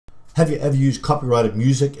Have you ever used copyrighted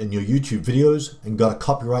music in your YouTube videos and got a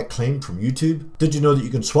copyright claim from YouTube? Did you know that you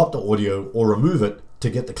can swap the audio or remove it to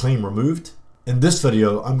get the claim removed? In this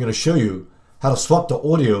video, I'm going to show you how to swap the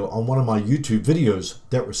audio on one of my YouTube videos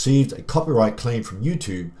that received a copyright claim from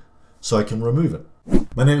YouTube so I can remove it.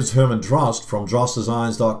 My name is Herman Drost from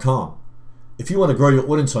DrostDesigns.com. If you want to grow your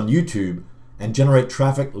audience on YouTube and generate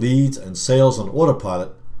traffic, leads, and sales on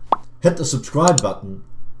autopilot, hit the subscribe button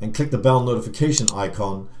and click the bell notification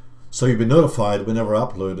icon so you'll be notified whenever I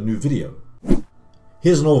upload a new video.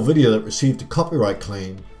 Here's an old video that received a copyright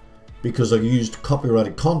claim because I used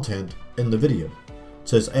copyrighted content in the video. It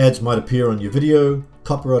says ads might appear on your video,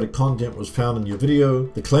 copyrighted content was found in your video,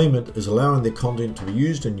 the claimant is allowing their content to be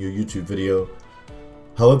used in your YouTube video,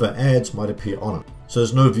 however ads might appear on it. So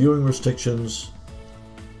there's no viewing restrictions,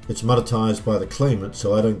 it's monetized by the claimant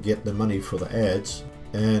so I don't get the money for the ads,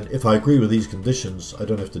 and if I agree with these conditions I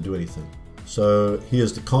don't have to do anything. So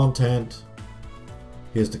here's the content,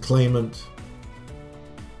 here's the claimant,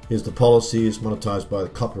 here's the policy, it's monetized by the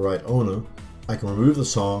copyright owner. I can remove the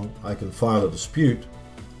song, I can file a dispute,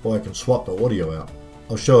 or I can swap the audio out.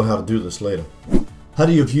 I'll show how to do this later. How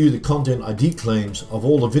do you view the content ID claims of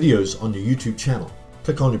all the videos on your YouTube channel?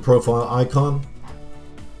 Click on your profile icon,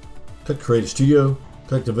 click Create a Studio,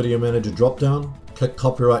 click the Video Manager drop down, click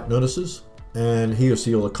Copyright Notices, and here you'll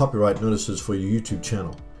see all the copyright notices for your YouTube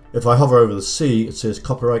channel. If I hover over the C, it says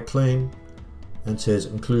Copyright Claim and says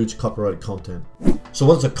Includes Copyrighted Content. So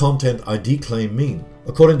what does a Content ID claim mean?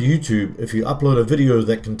 According to YouTube, if you upload a video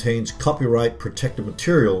that contains copyright protected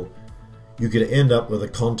material, you could end up with a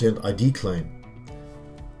Content ID claim.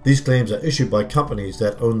 These claims are issued by companies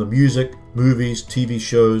that own the music, movies, TV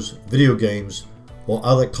shows, video games, or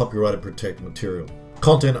other copyrighted protected material.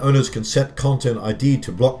 Content owners can set Content ID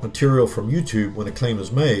to block material from YouTube when a claim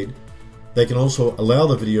is made. They can also allow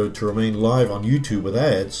the video to remain live on YouTube with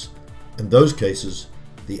ads. In those cases,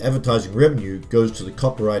 the advertising revenue goes to the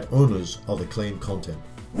copyright owners of the claimed content.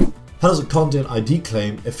 How does a Content ID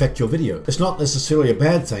claim affect your video? It's not necessarily a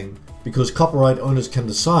bad thing because copyright owners can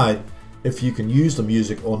decide if you can use the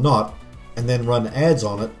music or not and then run ads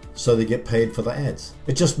on it so they get paid for the ads.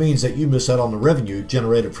 It just means that you miss out on the revenue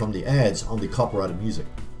generated from the ads on the copyrighted music.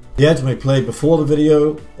 The ads may play before the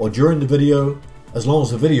video or during the video as long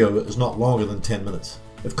as the video is not longer than 10 minutes.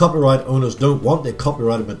 If copyright owners don't want their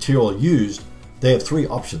copyrighted material used, they have three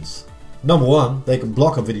options. Number one, they can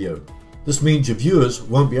block a video. This means your viewers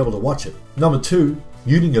won't be able to watch it. Number two,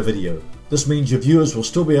 muting a video. This means your viewers will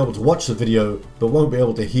still be able to watch the video but won't be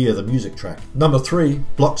able to hear the music track. Number three,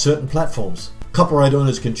 block certain platforms. Copyright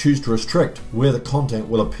owners can choose to restrict where the content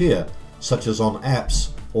will appear, such as on apps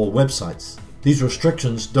or websites. These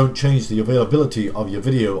restrictions don't change the availability of your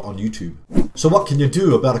video on YouTube. So what can you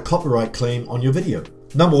do about a copyright claim on your video?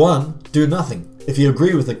 Number one, do nothing. If you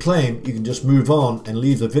agree with the claim, you can just move on and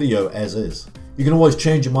leave the video as is. You can always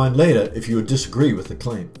change your mind later if you would disagree with the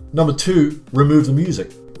claim. Number two, remove the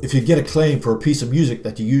music. If you get a claim for a piece of music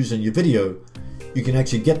that you use in your video, you can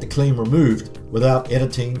actually get the claim removed without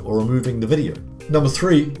editing or removing the video. Number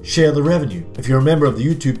three, share the revenue. If you're a member of the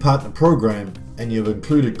YouTube Partner Program and you've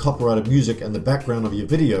included copyrighted music in the background of your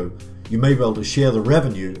video, you may be able to share the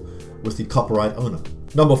revenue with the copyright owner.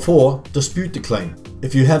 Number four, dispute the claim.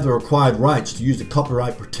 If you have the required rights to use the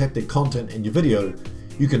copyright protected content in your video,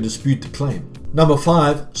 you can dispute the claim. Number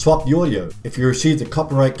five, swap the audio. If you received a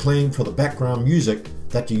copyright claim for the background music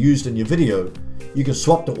that you used in your video, you can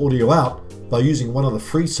swap the audio out by using one of the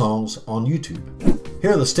free songs on YouTube.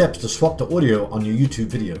 Here are the steps to swap the audio on your YouTube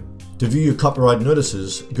video. To view your copyright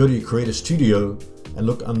notices, go to your Create a Studio and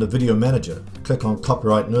look under Video Manager. Click on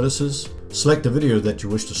Copyright Notices. Select the video that you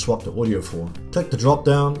wish to swap the audio for. Click the drop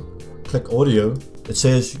down, click Audio. It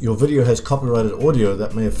says your video has copyrighted audio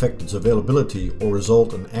that may affect its availability or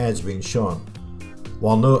result in ads being shown.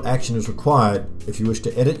 While no action is required, if you wish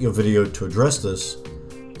to edit your video to address this,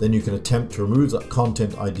 then you can attempt to remove the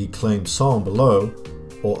Content ID claim song below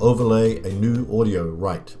or overlay a new audio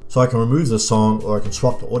right. So I can remove the song or I can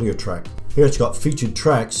swap the audio track. Here it's got featured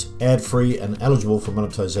tracks, ad-free and eligible for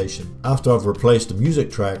monetization. After I've replaced the music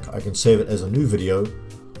track, I can save it as a new video,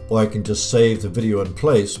 or I can just save the video in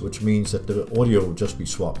place, which means that the audio will just be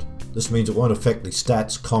swapped. This means it won't affect the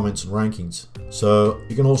stats, comments and rankings. So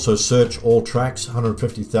you can also search all tracks,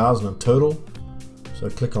 150,000 in total. So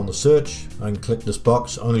click on the search, I can click this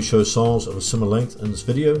box, only show songs of a similar length in this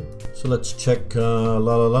video. So let's check La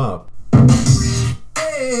La La.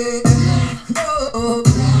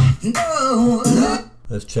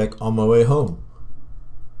 Let's check On My Way Home.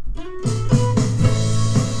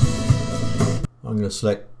 I'm going to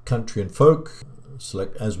select Country and Folk,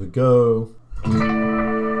 select As We Go.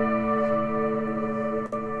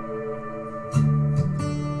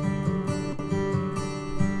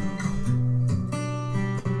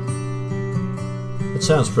 It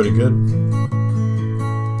sounds pretty good.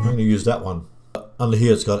 I'm going to use that one. Under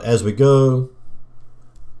here it's got as we go.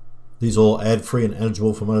 These are all ad-free and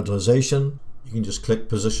eligible for monetization. You can just click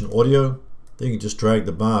position audio. Then you can just drag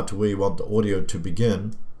the bar to where you want the audio to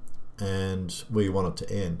begin and where you want it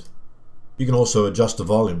to end. You can also adjust the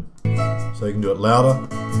volume. So you can do it louder,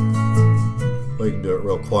 or you can do it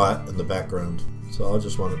real quiet in the background. So I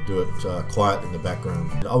just want to do it quiet in the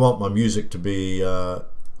background. I want my music to be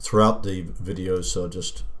throughout the video, so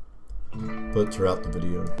just put it throughout the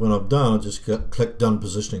video. When I'm done, I'll just click done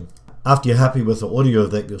positioning. After you're happy with the audio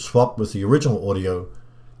that you've swapped with the original audio,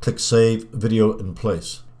 click save video in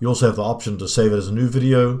place. You also have the option to save it as a new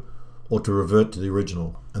video or to revert to the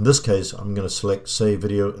original. In this case, I'm going to select save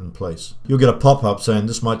video in place. You'll get a pop-up saying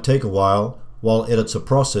this might take a while edits are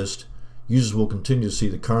processed. Users will continue to see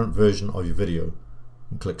the current version of your video.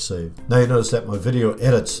 And click save. Now you notice that my video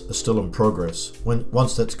edits are still in progress.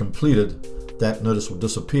 Once that's completed, that notice will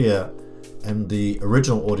disappear and the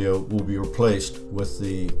original audio will be replaced with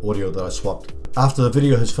the audio that I swapped. After the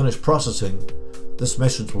video has finished processing, this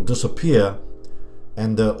message will disappear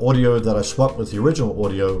and the audio that I swapped with the original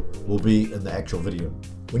audio will be in the actual video.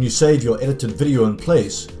 When you save your edited video in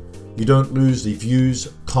place, you don't lose the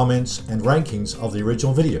views, comments, and rankings of the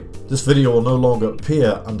original video. This video will no longer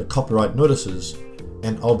appear under copyright notices,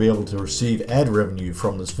 and I'll be able to receive ad revenue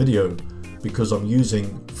from this video because I'm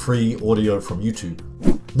using free audio from YouTube.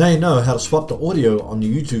 Now you know how to swap the audio on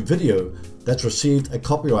your YouTube video that's received a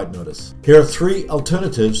copyright notice. Here are 3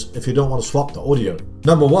 alternatives if you don't want to swap the audio.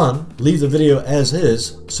 Number 1, leave the video as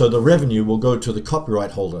is so the revenue will go to the copyright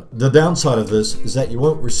holder. The downside of this is that you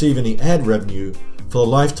won't receive any ad revenue for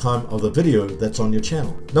the lifetime of the video that's on your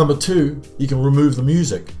channel. Number 2, you can remove the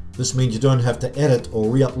music. This means you don't have to edit or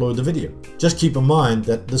re-upload the video. Just keep in mind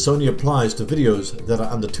that this only applies to videos that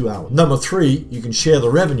are under 2 hours. Number 3, you can share the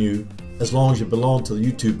revenue as long as you belong to the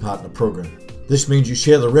YouTube Partner Program. This means you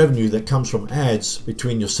share the revenue that comes from ads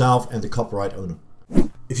between yourself and the copyright owner.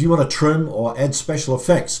 If you want to trim or add special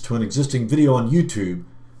effects to an existing video on YouTube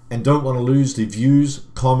and don't want to lose the views,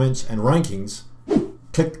 comments, and rankings,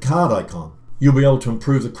 click the card icon. You'll be able to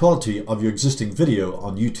improve the quality of your existing video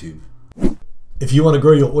on YouTube. If you want to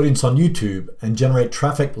grow your audience on YouTube and generate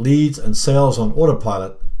traffic, leads, and sales on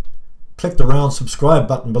autopilot, click the round subscribe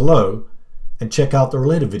button below and check out the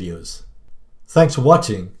related videos. Thanks for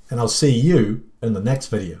watching, and I'll see you in the next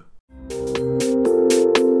video.